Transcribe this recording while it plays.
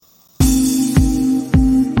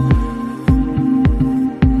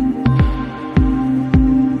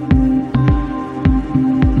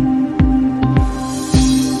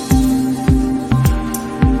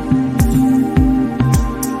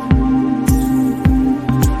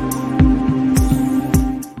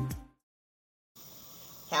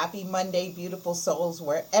Happy Monday, beautiful souls,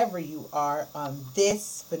 wherever you are on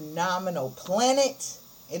this phenomenal planet.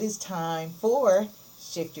 It is time for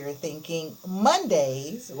Shift Your Thinking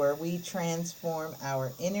Mondays, where we transform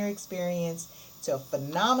our inner experience to a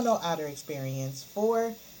phenomenal outer experience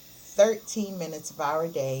for 13 minutes of our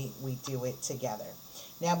day. We do it together.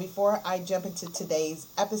 Now, before I jump into today's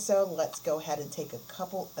episode, let's go ahead and take a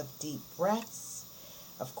couple of deep breaths.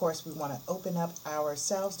 Of course, we want to open up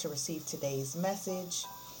ourselves to receive today's message.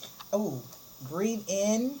 Oh, breathe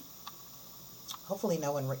in. Hopefully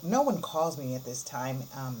no one calls me at this time.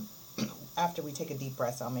 After we take a deep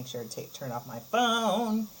breath, I'll make sure to turn off my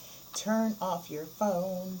phone. Turn off your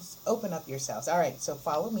phones. Open up yourselves. All right, so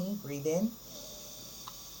follow me. Breathe in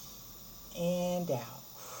and out.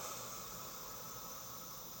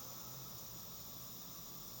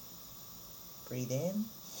 Breathe in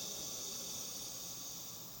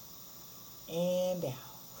and out.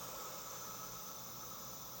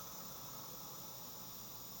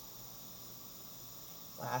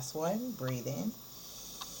 Last one. Breathe in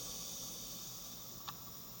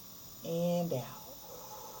and out.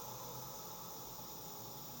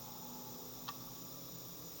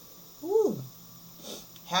 Woo.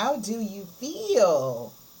 How do you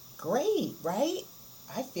feel? Great, right?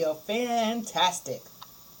 I feel fantastic.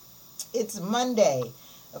 It's Monday.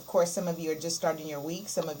 Of course, some of you are just starting your week.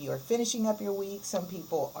 Some of you are finishing up your week. Some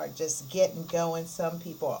people are just getting going. Some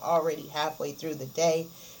people are already halfway through the day.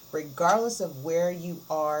 Regardless of where you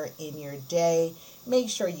are in your day, make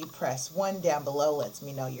sure you press 1 down below. Lets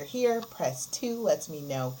me know you're here. Press 2 lets me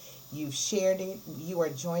know you've shared it. You are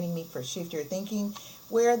joining me for Shift Your Thinking,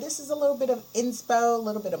 where this is a little bit of inspo, a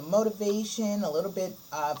little bit of motivation, a little bit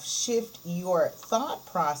of shift your thought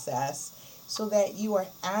process so that you are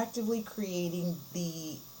actively creating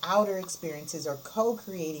the outer experiences or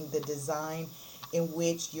co-creating the design in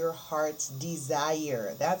which your hearts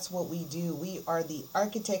desire. That's what we do. We are the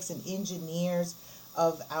architects and engineers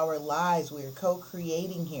of our lives. We are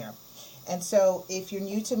co-creating here. And so if you're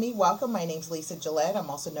new to me, welcome. My name's Lisa Gillette. I'm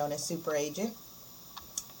also known as Super Agent.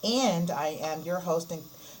 And I am your host and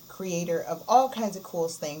creator of all kinds of cool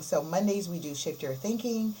things. So Mondays we do Shift Your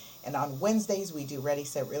Thinking, and on Wednesdays we do Ready,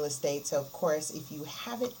 Set, Real Estate. So of course, if you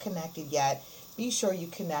haven't connected yet, be sure you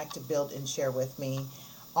connect, build, and share with me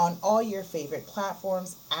on all your favorite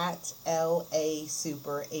platforms at LA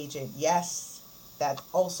Super Agent. Yes, that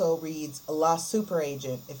also reads La Super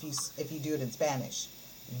Agent if you do it in Spanish.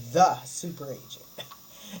 The Super Agent.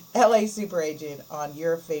 LA Super Agent on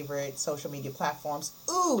your favorite social media platforms.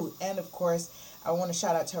 Ooh, and of course, I want to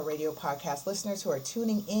shout out to our radio podcast listeners who are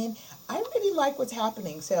tuning in. I really like what's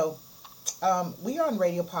happening. So we are on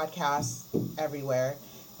radio podcasts everywhere.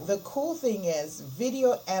 The cool thing is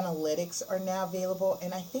video analytics are now available,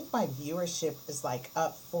 and I think my viewership is like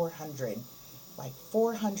up 400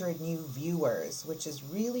 new viewers, which is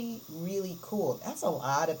really, really cool. That's a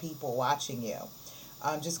lot of people watching you.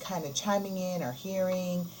 Just kind of chiming in or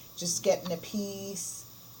hearing, just getting a piece,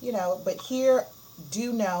 but here,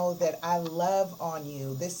 do know that I love on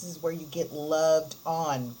you. This is where you get loved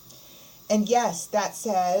on. And yes, that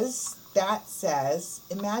says,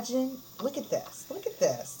 imagine, look at this.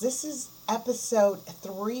 This is episode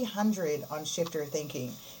 300 on Shift Your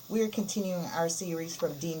Thinking. We are continuing our series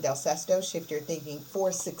from Dean Del Sesto, Shift Your Thinking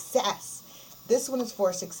for Success. This one is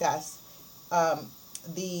for success.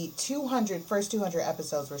 The first 200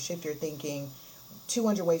 episodes were Shift Your Thinking,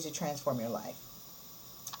 200 ways to transform your life.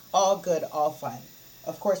 All good, all fun.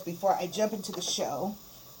 Of course, before I jump into the show,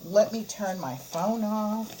 let me turn my phone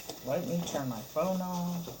off.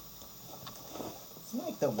 It's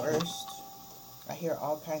like the worst. I hear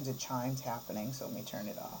all kinds of chimes happening, so let me turn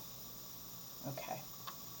it off. Okay.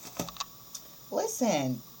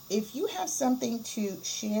 Listen, if you have something to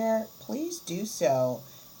share, please do so.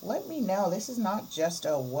 Let me know. This is not just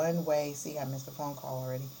a one-way. See, I missed a phone call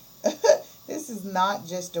already. This is not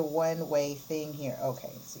just a one-way thing here.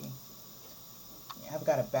 Okay, see. I've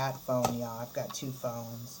got a bat phone, y'all. I've got 2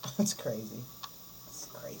 phones. It's crazy. It's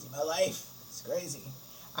crazy. My life. It's crazy.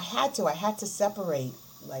 I had to separate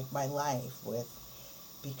my life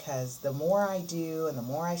because the more I do and the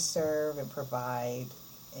more I serve and provide,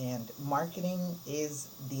 and marketing is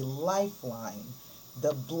the lifeline,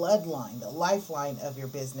 the bloodline, the lifeline of your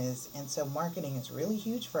business. And so marketing is really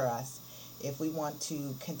huge for us if we want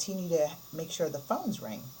to continue to make sure the phones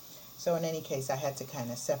ring. So in any case, I had to kind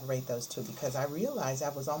of separate those two because I realized I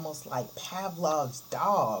was almost like Pavlov's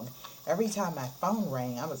dog. Every time my phone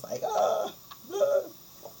rang, I was like, ah.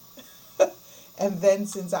 And then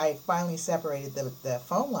since I finally separated the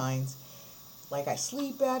phone lines, Like I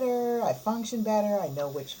sleep better, I function better, I know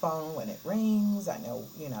which phone when it rings, I know,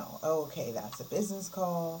 oh, okay, that's a business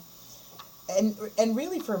call. And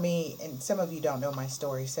really for me, and some of you don't know my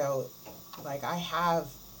story, so like I have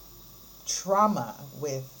trauma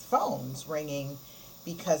with phones ringing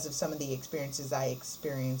because of some of the experiences I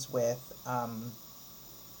experienced with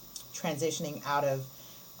transitioning out of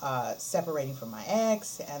separating from my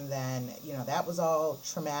ex, and then that was all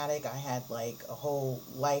traumatic. I had like a whole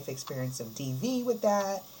life experience of DV with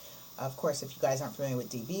that. Of course, if you guys aren't familiar with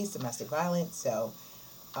DV, it's domestic violence. So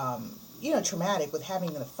traumatic with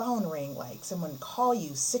having the phone ring, like someone call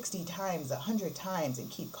you 60 times, 100 times, and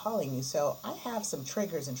keep calling you. So I have some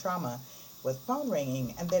triggers and trauma with phone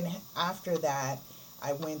ringing. And then after that,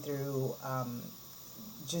 I went through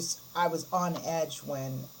I was on edge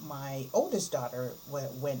when my oldest daughter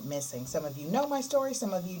went missing. Some of you know my story,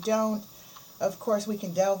 some of you don't. Of course, we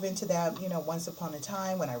can delve into that, once upon a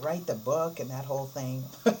time when I write the book and that whole thing.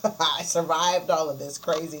 I survived all of this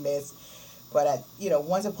craziness. But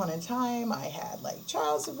once upon a time, I had like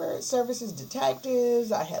child services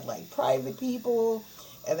detectives. I had like private people.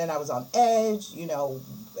 And then I was on edge,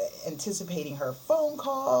 anticipating her phone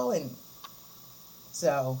call. And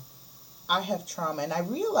so I have trauma. And I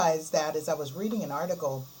realized that as I was reading an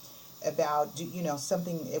article about,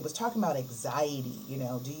 something, it was talking about anxiety.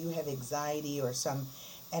 Do you have anxiety or some,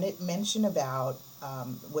 and it mentioned about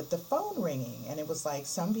with the phone ringing. And it was like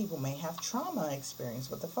some people may have trauma experience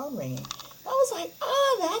with the phone ringing. I was like,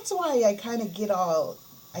 that's why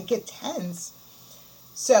I get tense.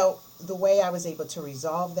 So the way I was able to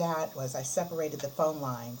resolve that was I separated the phone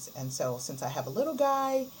lines. And so since I have a little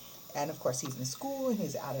guy, and of course he's in school and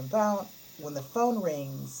he's out and about, when the phone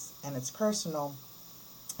rings and it's personal,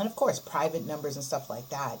 and of course private numbers and stuff like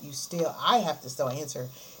that, I have to still answer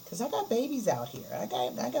because I got babies out here. I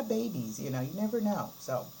got babies, you never know.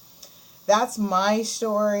 So that's my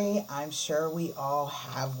story. I'm sure we all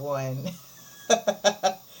have one.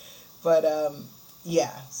 But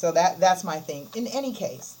yeah, so that's my thing. In any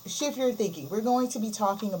case, shift your thinking. We're going to be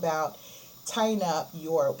talking about tying up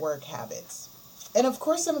your work habits. And of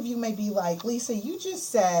course, some of you may be like, Lisa, you just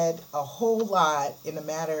said a whole lot in a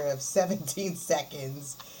matter of 17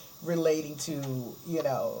 seconds relating to,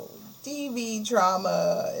 DV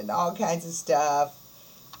trauma and all kinds of stuff.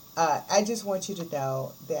 I just want you to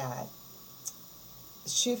know that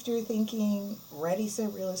shift your thinking, Ready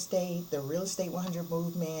Set Real Estate, the Real Estate 100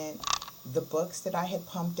 movement, the books that I had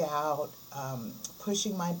pumped out,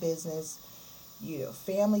 pushing my business,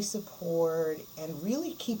 family support, and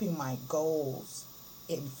really keeping my goals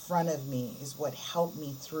in front of me is what helped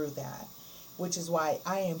me through that, which is why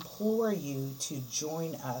I implore you to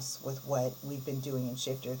join us with what we've been doing in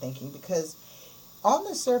Shift Your Thinking, because on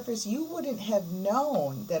the surface, you wouldn't have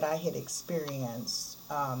known that I had experienced,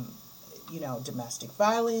 domestic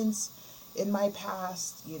violence in my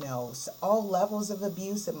past, all levels of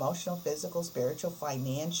abuse, emotional, physical, spiritual,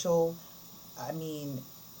 financial. I mean,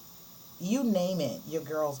 you name it, your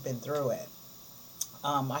girl's been through it.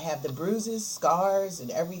 I have the bruises, scars,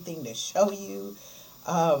 and everything to show you.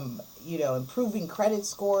 Improving credit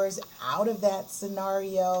scores out of that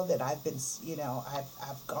scenario that I've been,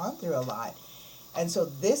 I've gone through a lot. And so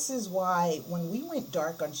this is why when we went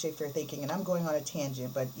dark on Shift Your Thinking, and I'm going on a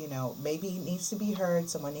tangent, but, maybe it needs to be heard.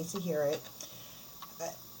 Someone needs to hear it.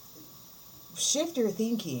 Shift Your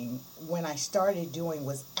Thinking, when I started doing,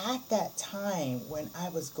 was at that time when I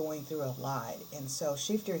was going through a lot. And so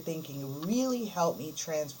Shift Your Thinking really helped me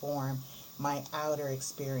transform my outer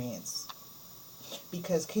experience.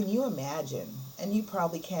 Because can you imagine, and you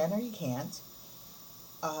probably can or you can't,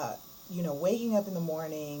 waking up in the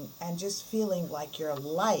morning and just feeling like your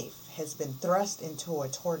life has been thrust into a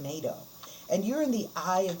tornado. And you're in the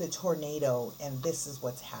eye of the tornado, and this is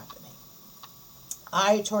what's happening.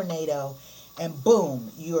 Eye tornado, and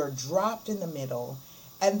boom, you're dropped in the middle,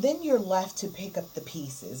 and then you're left to pick up the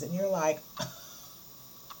pieces, and you're like,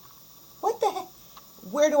 what the heck?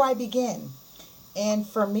 Where do I begin? And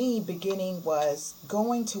for me, beginning was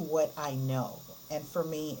going to what I know. And for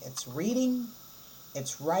me, it's reading,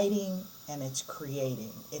 it's writing, and it's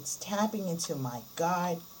creating. It's tapping into my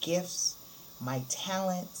God gifts, my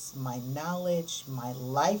talents, my knowledge, my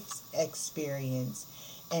life experience,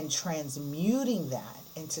 and transmuting that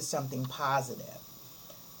into something positive.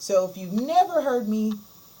 So if you've never heard me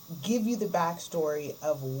give you the backstory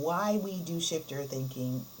of why we do Shift Your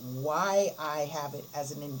Thinking, why I have it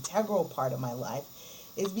as an integral part of my life,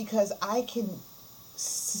 is because I can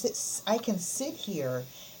sit here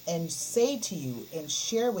and say to you and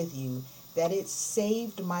share with you that it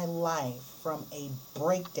saved my life from a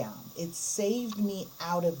breakdown. It saved me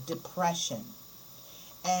out of depression.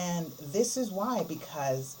 And this is why,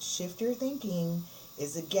 because shift your thinking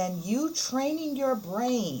is again you training your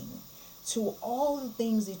brain to all the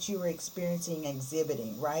things that you are experiencing,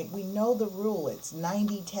 exhibiting, right? We know the rule. It's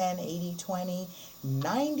 90, 10, 80, 20.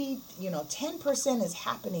 90, 10% is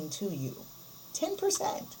happening to you.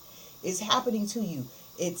 10% is happening to you.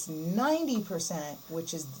 It's 90%,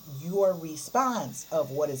 which is your response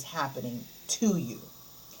of what is happening to you.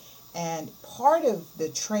 And part of the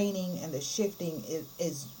training and the shifting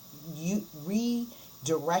is you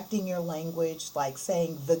redirecting your language, like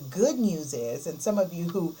saying the good news is, and some of you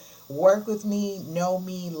who work with me, know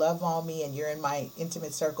me, love on me, and you're in my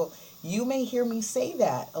intimate circle, you may hear me say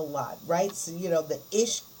that a lot, right? So, the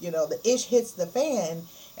ish hits the fan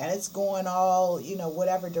and it's going all,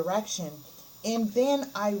 whatever direction. And then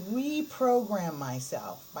I reprogram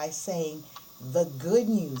myself by saying the good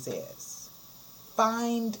news is,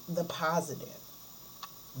 find the positive.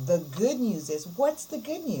 The good news is, what's the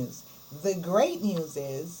good news? The great news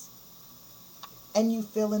is, and you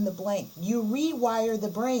fill in the blank. You rewire the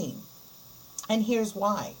brain. And here's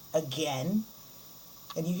why. Again,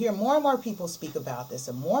 and you hear more and more people speak about this,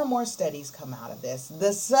 and more studies come out of this.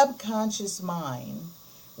 The subconscious mind,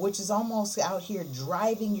 which is almost out here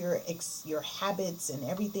driving your habits and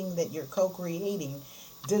everything that you're co-creating,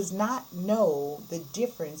 does not know the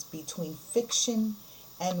difference between fiction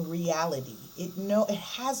and reality. It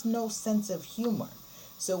has no sense of humor.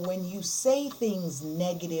 So when you say things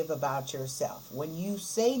negative about yourself, when you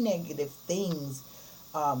say negative things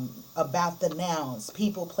about the nouns,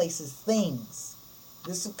 people, places, things,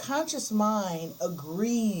 the subconscious mind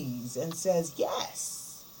agrees and says,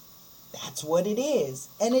 yes, that's what it is.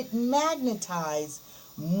 And it magnetizes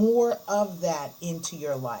more of that into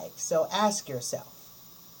your life. So ask yourself,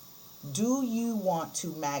 do you want to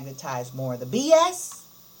magnetize more of the BS?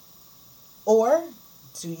 Or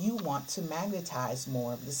do you want to magnetize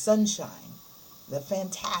more of the sunshine, the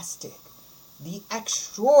fantastic, the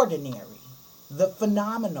extraordinary, the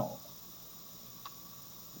phenomenal?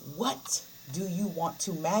 What do you want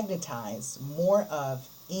to magnetize more of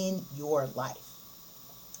in your life?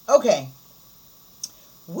 Okay.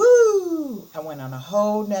 Woo! I went on a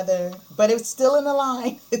whole nother, but it's still in the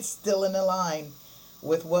line. It's still in the line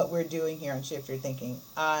with what we're doing here on Shift Your Thinking.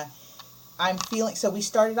 I'm feeling, so we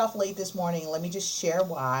started off late this morning. Let me just share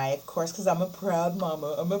why. Of course, because I'm a proud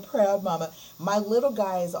mama. I'm a proud mama. My little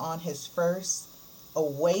guy is on his first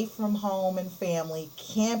away from home and family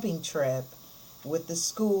camping trip with the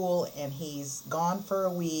school, and he's gone for a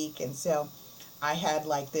week. And so I had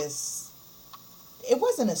like this, it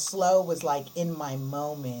wasn't a slow, it was like in my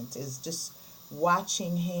moment, is just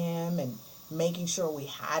watching him and making sure we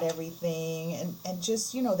had everything, and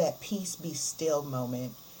just, that peace be still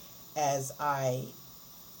moment as I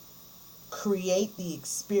create the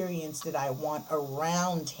experience that I want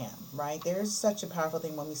around him, right? There's such a powerful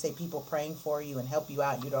thing when we say people praying for you and help you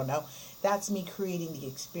out, you don't know. That's me creating the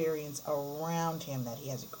experience around him, that he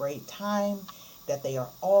has a great time, that they are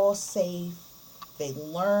all safe, they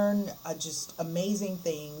learn just amazing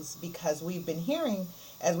things, because we've been hearing,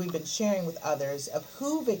 as we've been sharing with others, of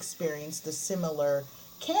who've experienced the similar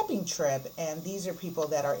camping trip, and these are people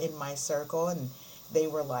that are in my circle, and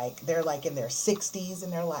they're like in their 60s,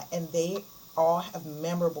 and they all have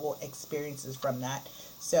memorable experiences from that.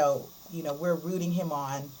 So, we're rooting him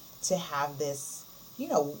on to have this,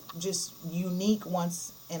 just unique,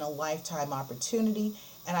 once in a lifetime opportunity.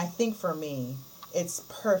 And I think for me, it's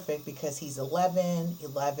perfect because he's 11.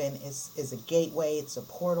 11 is a gateway. It's a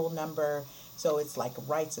portal number. So it's like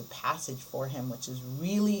rites of passage for him, which is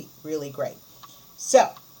really, really great.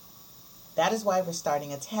 So that is why we're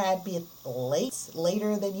starting a tad bit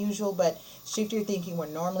later than usual, but Shift Your Thinking, we're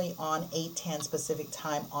normally on 8:10 Pacific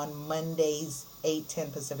time on Mondays,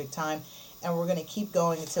 8:10 Pacific time, and we're going to keep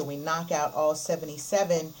going until we knock out all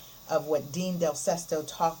 77 of what Dean Del Sesto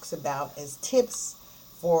talks about as tips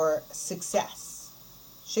for success.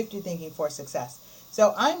 Shift Your Thinking for success.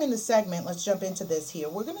 So I'm in the segment, let's jump into this here.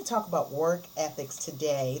 We're going to talk about work ethics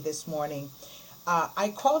today, this morning.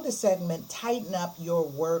 I called the segment Tighten Up Your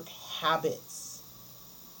Work Habits.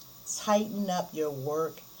 Tighten up your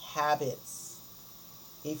work habits.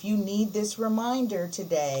 If you need this reminder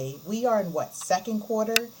today, we are in second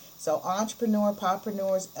quarter? So entrepreneur,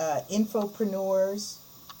 podpreneurs, infopreneurs,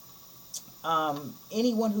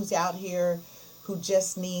 anyone who's out here who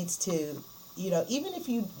just needs to, even if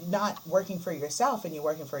you're not working for yourself and you're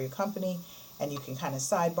working for your company, and you can kind of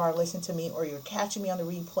sidebar listen to me, or you're catching me on the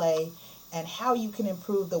replay, and how you can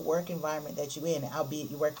improve the work environment that you're in, albeit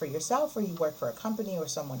you work for yourself or you work for a company or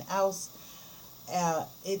someone else.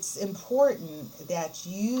 It's important that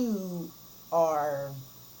you are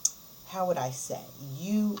how would I say?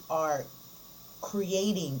 You are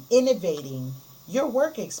creating, innovating your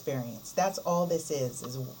work experience. That's all this is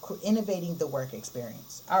innovating the work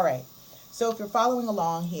experience. All right. So if you're following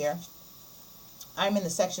along here, I'm in the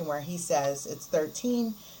section where he says, it's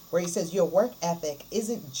 13, where he says, your work ethic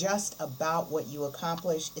isn't just about what you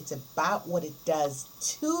accomplish, it's about what it does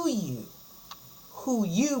to you, who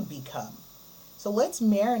you become. So let's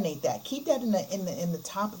marinate that. Keep that in the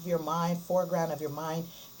top of your mind, foreground of your mind.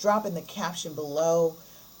 Drop in the caption below,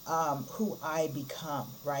 who I become,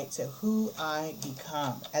 right? So who I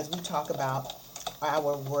become as we talk about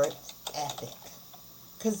our work ethic.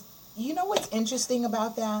 Because you know what's interesting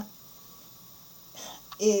about that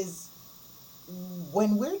is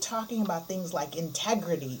when we're talking about things like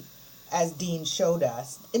integrity, as Dean showed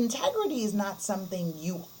us, integrity is not something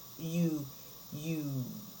you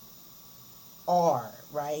are,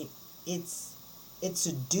 right? It's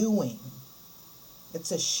a doing.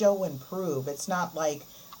 It's a show and prove. It's not like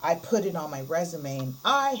I put it on my resume and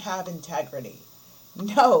I have integrity.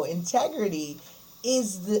 No, integrity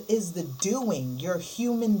is the doing, your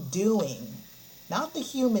human doing, not the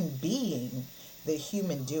human being, the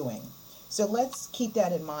human doing. So let's keep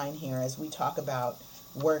that in mind here as we talk about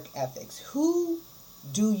work ethics. Who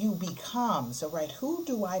do you become? So, right, who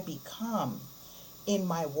do I become in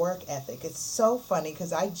my work ethic? It's so funny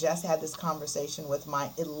because I just had this conversation with my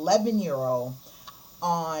 11-year-old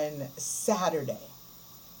on Saturday.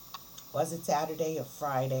 Was it Saturday or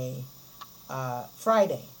Friday?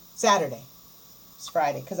 Saturday. It's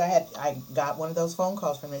Friday because I got one of those phone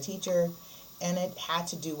calls from the teacher, and it had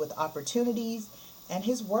to do with opportunities and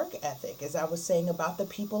his work ethic. As I was saying about the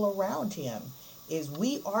people around him, is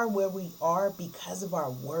we are where we are because of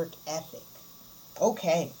our work ethic.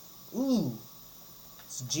 Okay. Ooh,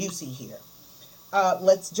 it's juicy here.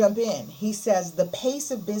 Let's jump in. He says the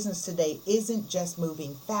pace of business today isn't just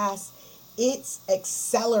moving fast, it's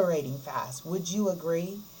accelerating fast. Would you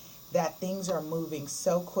agree that things are moving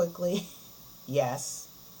so quickly? Yes.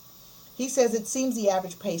 He says it seems the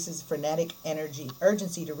average pace is frenetic energy,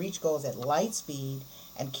 urgency to reach goals at light speed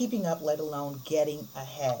and keeping up, let alone getting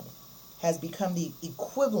ahead, has become the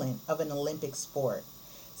equivalent of an Olympic sport.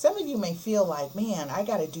 Some of you may feel like, man, I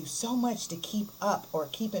got to do so much to keep up or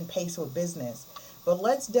keep in pace with business. But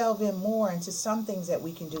let's delve in more into some things that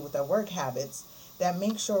we can do with our work habits that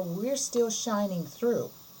make sure we're still shining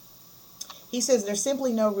through. He says there's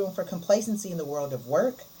simply no room for complacency in the world of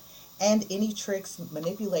work, and any tricks,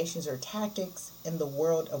 manipulations, or tactics in the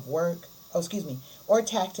world of work, or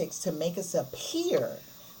tactics to make us appear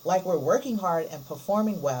like we're working hard and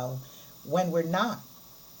performing well when we're not,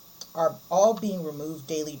 are all being removed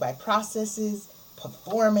daily by processes,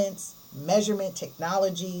 performance, measurement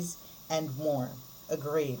technologies, and more.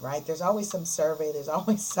 Agreed, right? There's always some survey, there's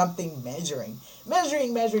always something measuring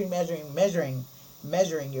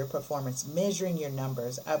your performance, measuring your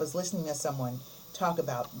numbers. I was listening to someone talk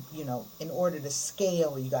about, in order to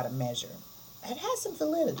scale, you got to measure. It has some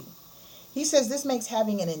validity. He says this makes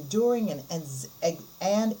having an enduring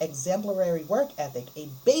and exemplary work ethic a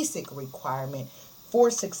basic requirement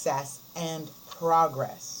for success and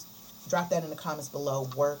progress. Drop that in the comments below,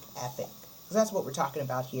 work ethic. Because that's what we're talking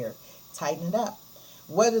about here. Tighten it up.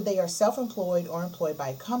 Whether they are self-employed or employed by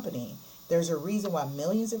a company, there's a reason why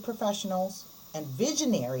millions of professionals and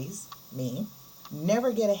visionaries, me,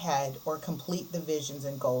 never get ahead or complete the visions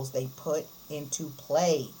and goals they put into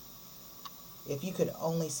play. If you could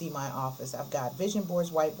only see my office, I've got vision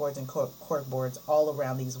boards, whiteboards, and cork boards all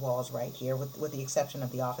around these walls right here, with the exception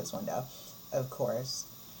of the office window, of course.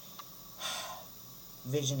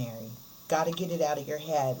 Visionary. Got to get it out of your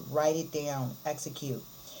head. Write it down. Execute.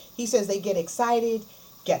 He says they get excited,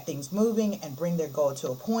 get things moving, and bring their goal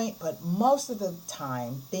to a point, but most of the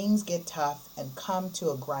time, things get tough and come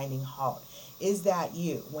to a grinding halt. Is that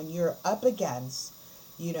you? When you're up against,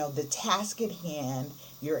 the task at hand,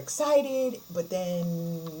 you're excited, but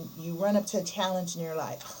then you run up to a challenge and you're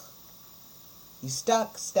like, you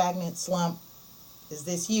stuck, stagnant, slump. Is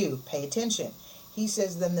this you? Pay attention. He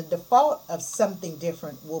says then the default of something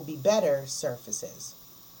different will be better surfaces.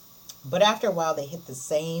 But after a while, they hit the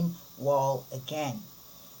same wall again.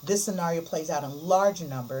 This scenario plays out in large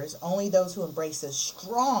numbers. Only those who embrace a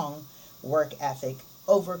strong work ethic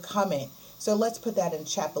overcome it. So let's put that in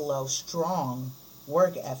chat below, strong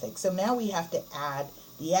work ethic. So now we have to add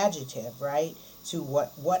the adjective, right? To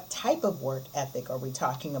what type of work ethic are we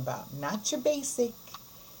talking about? Not your basic,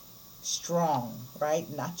 strong, right?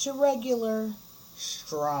 Not your regular,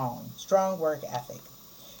 strong work ethic.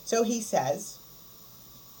 So he says,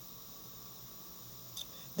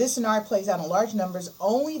 this scenario plays out in large numbers.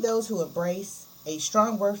 Only those who embrace a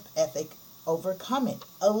strong work ethic overcome it.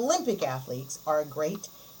 Olympic athletes are a great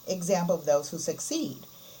example of those who succeed.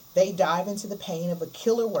 They dive into the pain of a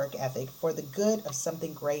killer work ethic for the good of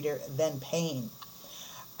something greater than pain.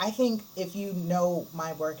 I think if you know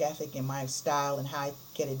my work ethic and my style and how I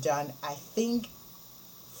get it done, I think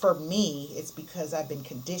for me, it's because I've been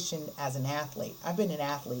conditioned as an athlete. I've been an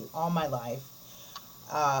athlete all my life,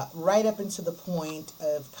 right up until the point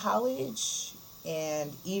of college.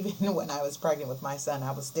 And even when I was pregnant with my son,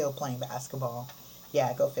 I was still playing basketball.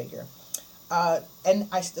 Yeah, go figure. And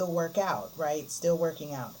I still work out, right? Still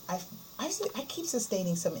working out. I keep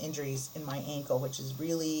sustaining some injuries in my ankle, which is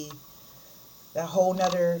really a whole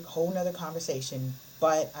nother conversation.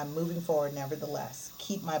 But I'm moving forward nevertheless.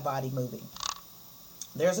 Keep my body moving.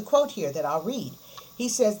 There's a quote here that I'll read. He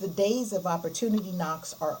says, "The days of opportunity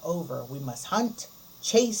knocks are over. We must hunt,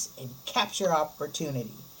 chase, and capture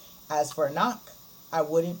opportunity. As for a knock, I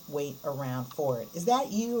wouldn't wait around for it." Is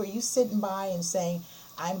that you? Are you sitting by and saying,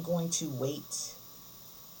 I'm going to wait?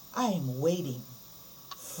 I am waiting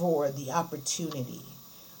for the opportunity.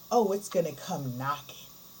 Oh, it's going to come knocking.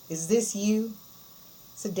 Is this you?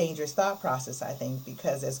 It's a dangerous thought process, I think,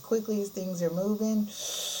 because as quickly as things are moving,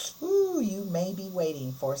 you may be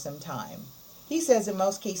waiting for some time. He says in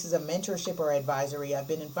most cases of mentorship or advisory I've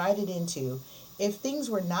been invited into, if things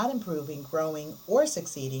were not improving, growing, or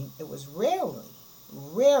succeeding, it was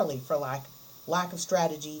rarely for lack of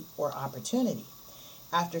strategy or opportunity.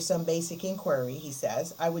 After some basic inquiry, he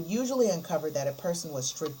says, I would usually uncover that a person was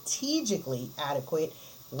strategically adequate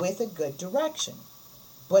with a good direction.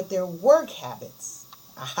 But their work habits,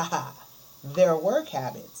 their work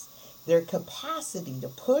habits, their capacity to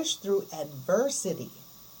push through adversity,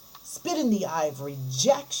 spit in the eye of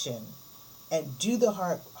rejection, and do the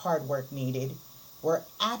hard work needed were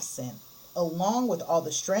absent, along with all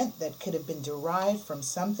the strength that could have been derived from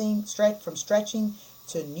stretching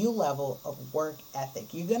to a new level of work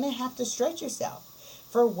ethic. You're going to have to stretch yourself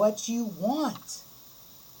for what you want,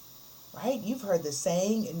 right? You've heard the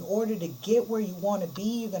saying, in order to get where you want to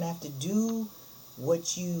be, you're going to have to do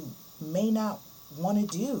what you may not want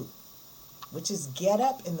to do, which is get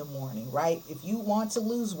up in the morning, right? If you want to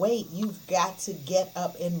lose weight, you've got to get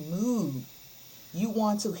up and move. You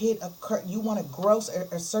want to you want to gross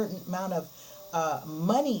a certain amount of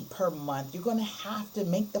money per month. You're going to have to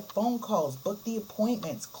make the phone calls, book the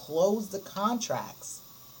appointments, close the contracts,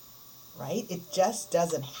 right? It just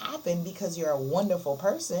doesn't happen because you're a wonderful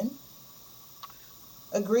person.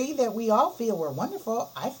 Agree that we all feel we're wonderful.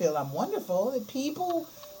 I feel I'm wonderful. That people,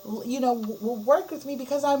 will work with me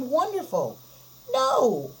because I'm wonderful.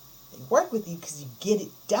 No, they work with you because you get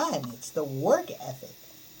it done. It's the work ethic.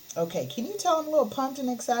 Okay, can you tell I'm a little pumped and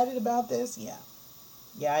excited about this? Yeah,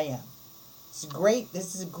 I am. It's great.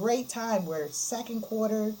 This is a great time. We're second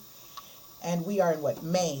quarter, and we are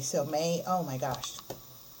in May. So May, oh my gosh.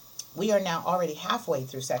 We are now already halfway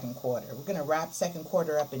through second quarter. We're going to wrap second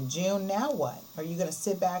quarter up in June. Now what? Are you going to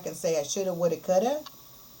sit back and say, I shoulda, woulda, coulda?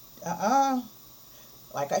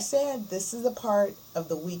 Like I said, this is the part of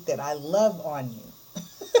the week that I love on you.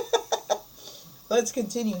 Let's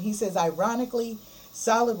continue. He says, ironically,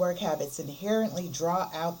 solid work habits inherently draw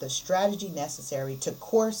out the strategy necessary to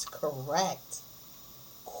course correct.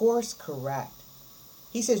 Course correct.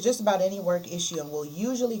 He says just about any work issue and will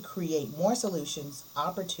usually create more solutions,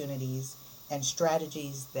 opportunities, and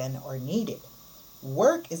strategies than are needed.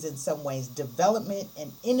 Work is in some ways development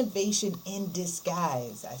and innovation in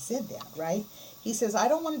disguise. I said that, right? He says, I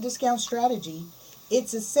don't want to discount strategy.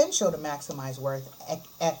 It's essential to maximize work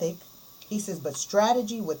ethic. He says, but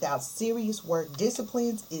strategy without serious work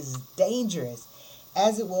disciplines is dangerous,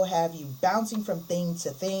 as it will have you bouncing from thing to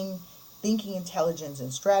thing. Thinking intelligence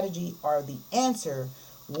and strategy are the answer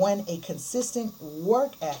when a consistent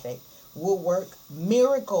work ethic will work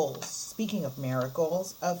miracles. Speaking of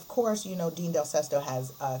miracles, of course, Dean Del Sesto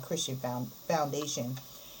has a Christian Foundation.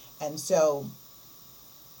 And so,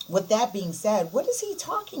 with that being said, what is he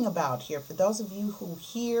talking about here? For those of you who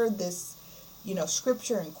hear this,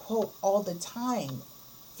 scripture and quote all the time,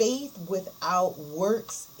 faith without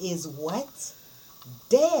works is what?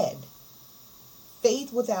 Dead.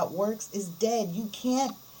 Faith without works is dead. You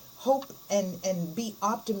can't hope and be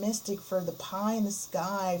optimistic for the pie in the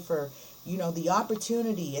sky, for, the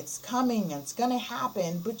opportunity. It's coming, it's going to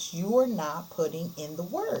happen, but you're not putting in the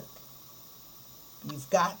work. You've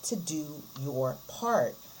got to do your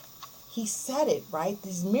part. He said it, right?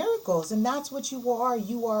 These miracles, and that's what you are.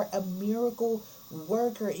 You are a miracle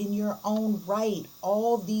worker in your own right.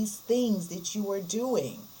 All these things that you are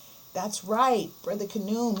doing. That's right. Brother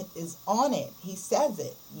Kanoom is on it. He says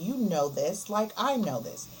it. You know this like I know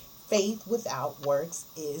this. Faith without works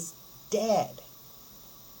is dead.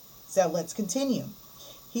 So let's continue.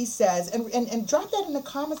 He says, and drop that in the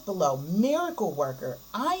comments below. Miracle worker.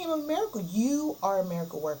 I am a miracle. You are a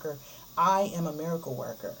miracle worker. I am a miracle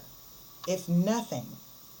worker. If nothing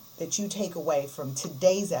that you take away from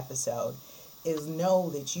today's episode is know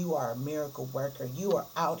that you are a miracle worker. You are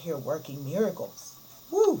out here working miracles.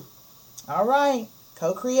 Woo! All right.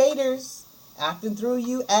 Co-creators. Acting through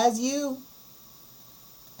you. As you.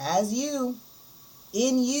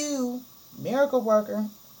 In you. Miracle worker.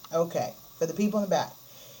 Okay. For the people in the back.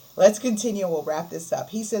 Let's continue. We'll wrap this up.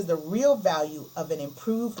 He says the real value of an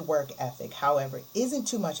improved work ethic, however, isn't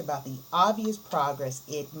too much about the obvious progress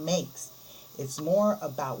it makes. It's more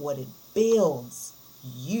about what it builds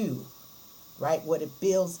you, right? What it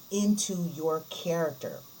builds into your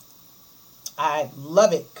character. I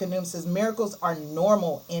love it. Kanoom says miracles are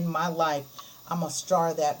normal in my life. I'm going to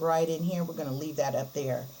star that right in here. We're going to leave that up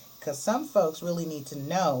there because some folks really need to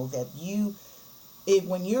know that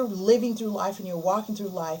when you're living through life and you're walking through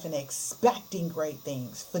life and expecting great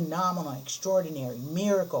things, phenomenal, extraordinary,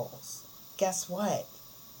 miracles, guess what?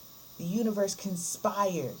 The universe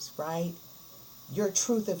conspires, right? Your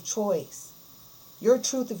truth of choice. Your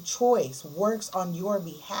truth of choice works on your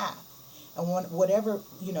behalf. And whatever,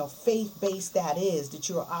 faith-based that is that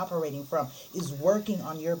you're operating from is working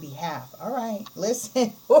on your behalf. All right,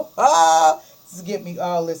 listen. This is get me.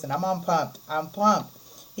 Oh, listen, I'm pumped.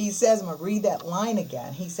 He says, I'm going to read that line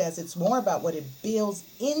again. He says, it's more about what it builds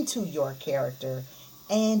into your character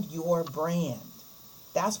and your brand.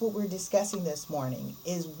 That's what we're discussing this morning,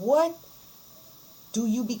 is what do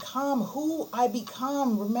you become? Who I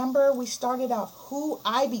become. Remember, we started off who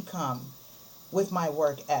I become with my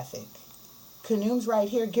work ethic. Kanoom's right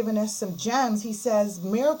here giving us some gems. He says,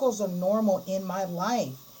 miracles are normal in my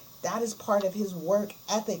life. That is part of his work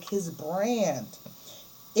ethic, his brand.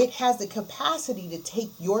 It has the capacity to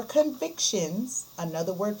take your convictions,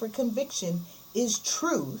 another word for conviction is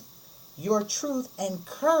truth, your truth and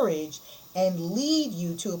courage, and lead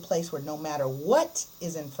you to a place where no matter what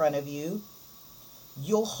is in front of you,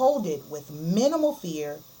 you'll hold it with minimal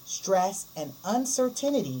fear, stress, and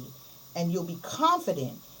uncertainty, and you'll be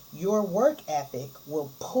confident your work ethic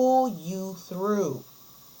will pull you through.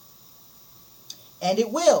 And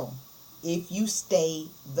it will if you stay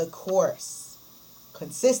the course.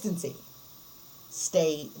 Consistency.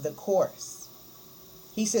 Stay the course.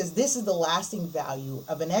 He says this is the lasting value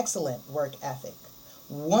of an excellent work ethic.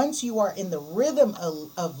 Once you are in the rhythm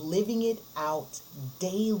of living it out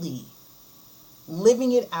daily.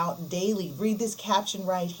 Living it out daily. Read this caption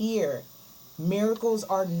right here. Miracles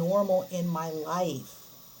are normal in my life.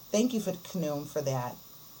 Thank you for Kanoom for that.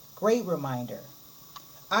 Great reminder.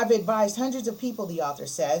 I've advised hundreds of people, the author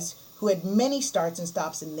says, who had many starts and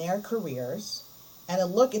stops in their careers, and a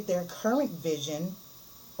look at their current vision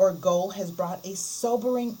or goal has brought a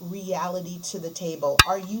sobering reality to the table.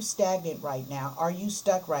 Are you stagnant right now? Are you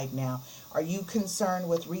stuck right now? Are you concerned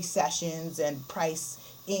with recessions and price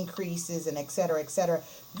increases and et cetera, et cetera?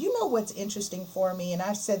 You know what's interesting for me, and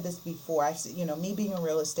I've said this before, me being in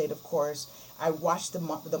real estate, of course, I watch the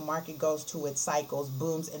market goes to its cycles,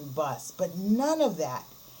 booms and busts, but none of that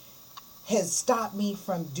has stopped me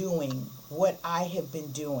from doing what I have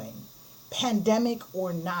been doing. Pandemic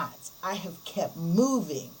or not, I have kept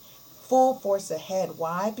moving full force ahead.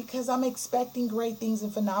 Why? Because I'm expecting great things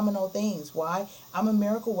and phenomenal things. Why? I'm a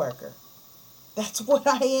miracle worker. That's what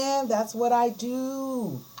I am. That's what I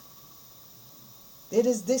do.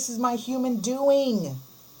 This is my human doing,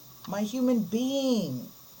 my human being.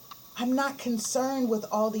 I'm not concerned with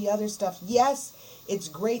all the other stuff. Yes, it's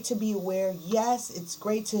great to be aware. Yes, it's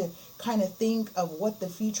great to kind of think of what the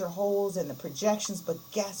future holds and the projections. But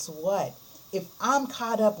guess what? If I'm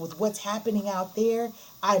caught up with what's happening out there,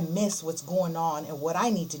 I miss what's going on and what I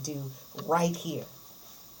need to do right here.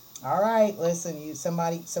 All right, listen,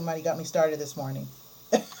 somebody got me started this morning.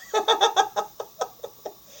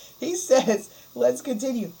 He says, let's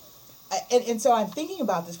continue. And so I'm thinking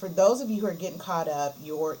about this for those of you who are getting caught up.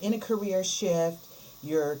 You're in a career shift.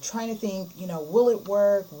 You're trying to think, will it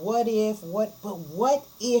work? What if? But what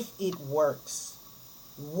if it works?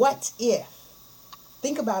 What if?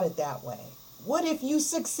 Think about it that way. What if you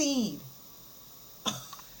succeed?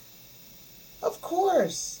 Of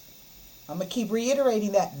course. I'm going to keep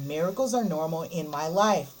reiterating that miracles are normal in my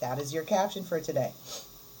life. That is your caption for today.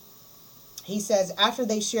 He says, after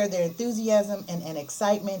they share their enthusiasm and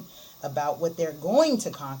excitement about what they're going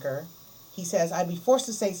to conquer, he says, I'd be forced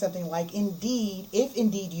to say something like, if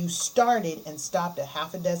indeed you started and stopped a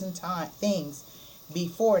half a dozen things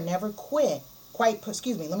before, never quit,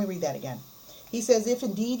 let me read that again. He says, if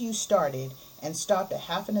indeed you started and stopped a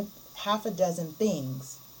half a dozen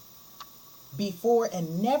things before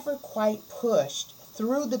and never quite pushed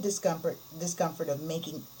through the discomfort of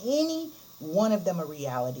making any one of them a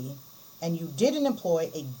reality, and you didn't employ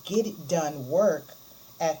a get it done work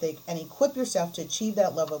ethic and equip yourself to achieve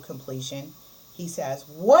that level of completion, he says,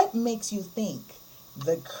 what makes you think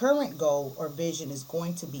the current goal or vision is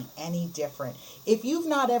going to be any different? If you've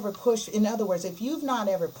not ever pushed, in other words, if you've not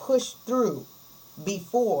ever pushed through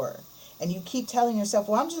before, and you keep telling yourself,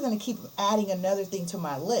 well, I'm just going to keep adding another thing to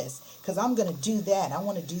my list because I'm going to do that. I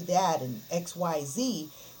want to do that and X, Y, Z.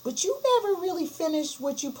 But you never really finished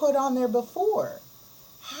what you put on there before.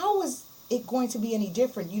 How is it going to be any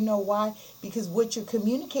different? You know why? Because what you're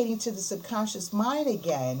communicating to the subconscious mind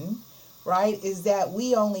again, right, is that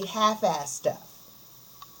we only half-ass stuff.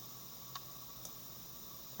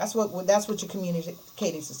 That's what you're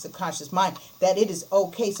communicating to the subconscious mind, that it is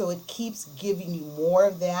okay. So it keeps giving you more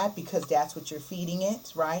of that because that's what you're feeding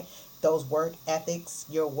it, right? Those work ethics,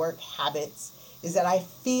 your work habits, is that I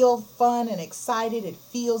feel fun and excited. It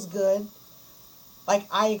feels good. Like,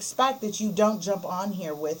 I expect that you don't jump on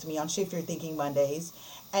here with me on Shift Your Thinking Mondays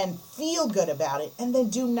and feel good about it and then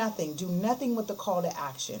do nothing. Do nothing with the call to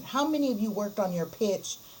action. How many of you worked on your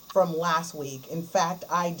pitch from last week? In fact,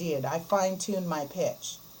 I did. I fine-tuned my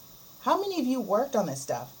pitch. How many of you worked on this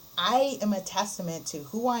stuff? I am a testament to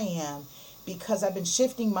who I am because I've been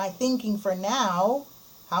shifting my thinking for now.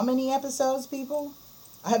 How many episodes, people?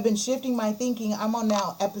 I have been shifting my thinking. I'm on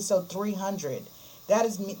now episode 300.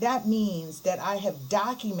 That means that I have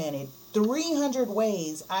documented 300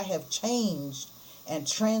 ways I have changed and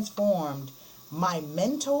transformed my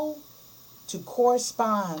mental to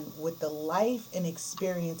correspond with the life and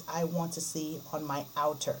experience I want to see on my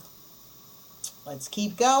outer. Let's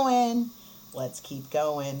keep going. Let's keep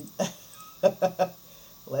going.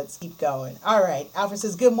 Let's keep going. All right. Alfred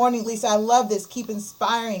says, good morning, Lisa. I love this. Keep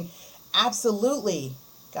inspiring. Absolutely.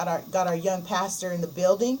 Got our young pastor in the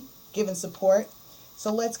building, giving support.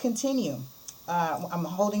 So let's continue. I'm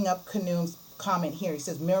holding up Kanum's comment here. He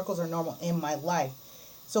says, miracles are normal in my life.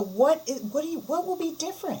 So what will be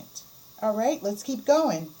different? All right, let's keep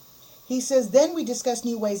going. He says, then we discuss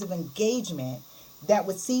new ways of engagement that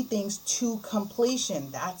would see things to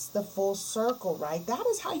completion. That's the full circle, right? That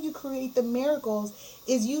is how you create the miracles,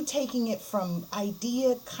 is you taking it from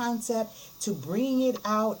idea, concept, to bringing it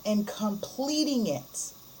out and completing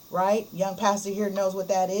it, right? Young pastor here knows what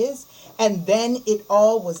that is. And then it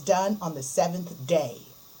all was done on the seventh day.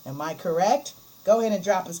 Am I correct? Go ahead and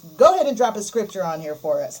drop a scripture on here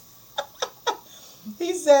for us.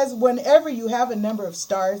 He says, whenever you have a number of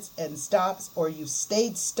starts and stops, or you've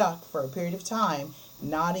stayed stuck for a period of time,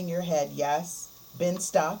 nodding your head, yes, been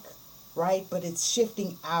stuck, right? But it's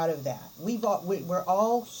shifting out of that. We're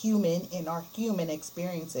all human in our human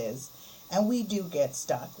experiences, and we do get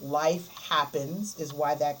stuck. Life happens is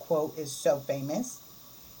why that quote is so famous.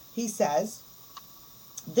 He says,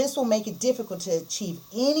 this will make it difficult to achieve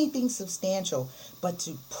anything substantial, but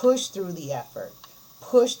to push through the effort.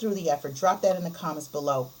 Push through the effort. Drop that in the comments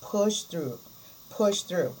below. Push through. Push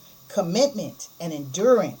through. Commitment and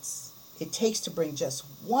endurance it takes to bring just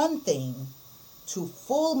one thing to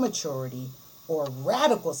full maturity or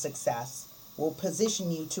radical success will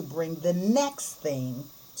position you to bring the next thing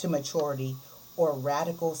to maturity or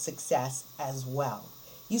radical success as well.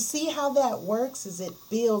 You see how that works as it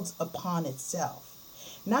builds upon itself.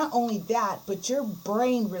 Not only that, but your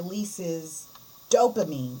brain releases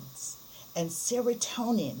dopamines and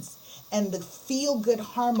serotonins and the feel-good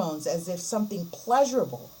hormones as if something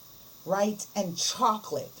pleasurable, right? And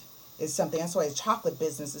chocolate is something. That's why the chocolate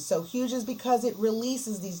business is so huge, is because it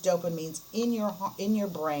releases these dopamines in your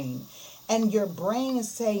brain. And your brain is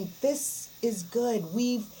saying, this is good.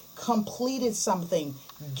 We've completed something.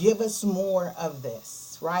 Give us more of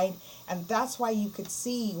this, right? And that's why you could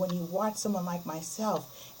see when you watch someone like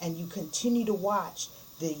myself and you continue to watch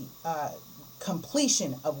the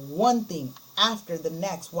completion of one thing after the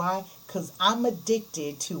next. Why? Because I'm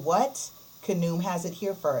addicted to what? Kanum has it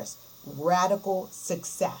here first. Radical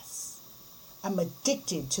success. I'm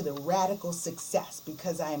addicted to the radical success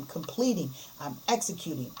because I am completing, I'm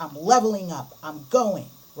executing, I'm leveling up, I'm going,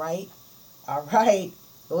 right? All right.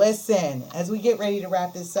 Listen, as we get ready to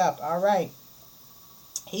wrap this up, all right.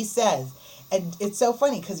 He says, and it's so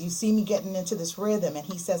funny because you see me getting into this rhythm, and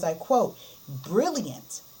he says, I quote,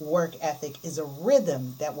 brilliant work ethic is a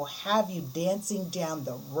rhythm that will have you dancing down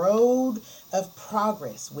the road of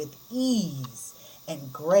progress with ease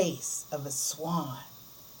and grace of a swan.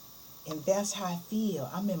 And that's how I feel.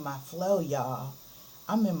 I'm in my flow, y'all.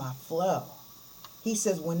 I'm in my flow. He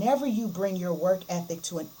says, whenever you bring your work ethic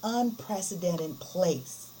to an unprecedented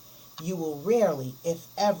place, you will rarely, if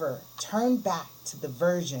ever, turn back to the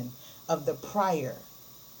version of the prior,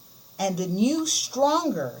 and a new,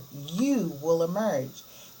 stronger you will emerge.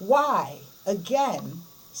 Why? Again,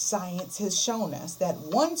 science has shown us that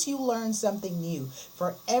once you learn something new,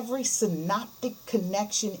 for every synaptic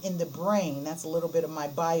connection in the brain, that's a little bit of my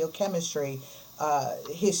biochemistry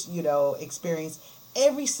experience.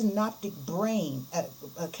 Every synaptic brain,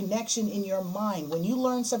 a connection in your mind. When you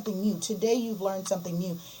learn something new, today you've learned something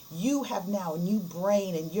new. You have now a new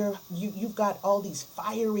brain, and you've got all these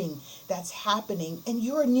firing that's happening, and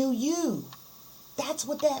you're a new you. That's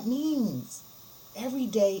what that means. Every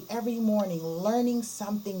day, every morning, learning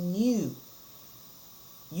something new.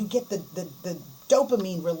 You get the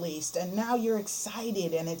dopamine released, and now you're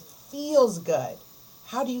excited, and it feels good.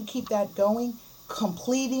 How do you keep that going?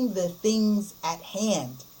 Completing the things at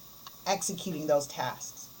hand, executing those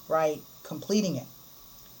tasks, right? Completing it.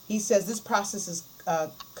 He says this process is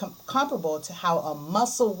comparable to how a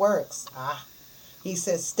muscle works. He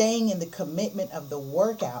says staying in the commitment of the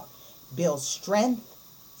workout builds strength,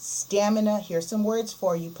 stamina. Here's some words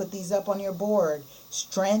for you. Put these up on your board.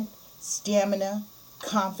 Strength, stamina,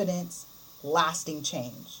 confidence, lasting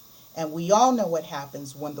change. And we all know what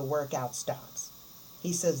happens when the workout stops.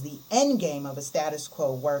 He says the end game of a status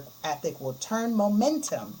quo work ethic will turn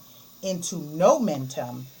momentum into no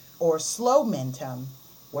momentum or slow momentum,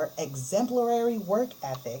 where exemplary work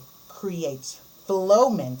ethic creates flow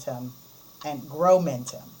momentum and grow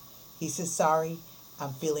momentum. He says, sorry,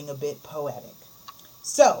 I'm feeling a bit poetic.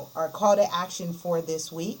 So our call to action for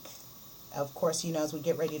this week, of course, as we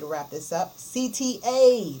get ready to wrap this up,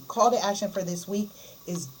 CTA, call to action for this week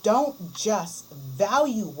is don't just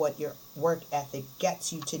value what your work ethic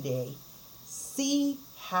gets you today. See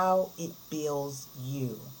how it builds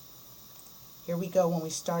you. Here we go when we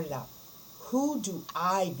started out. Who do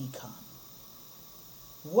I become?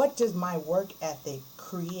 What does my work ethic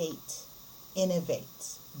create,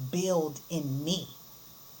 innovate, build in me?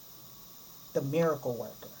 The miracle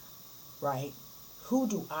worker, right? Who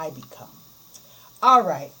do I become? All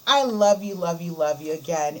right. I love you, love you, love you.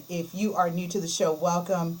 Again, if you are new to the show,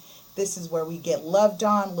 welcome. This is where we get loved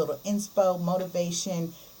on, little inspo,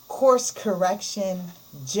 motivation, course correction,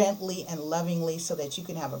 gently and lovingly, so that you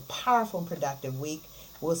can have a powerful and productive week.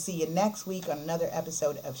 We'll see you next week on another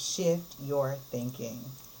episode of Shift Your Thinking.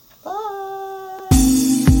 Bye.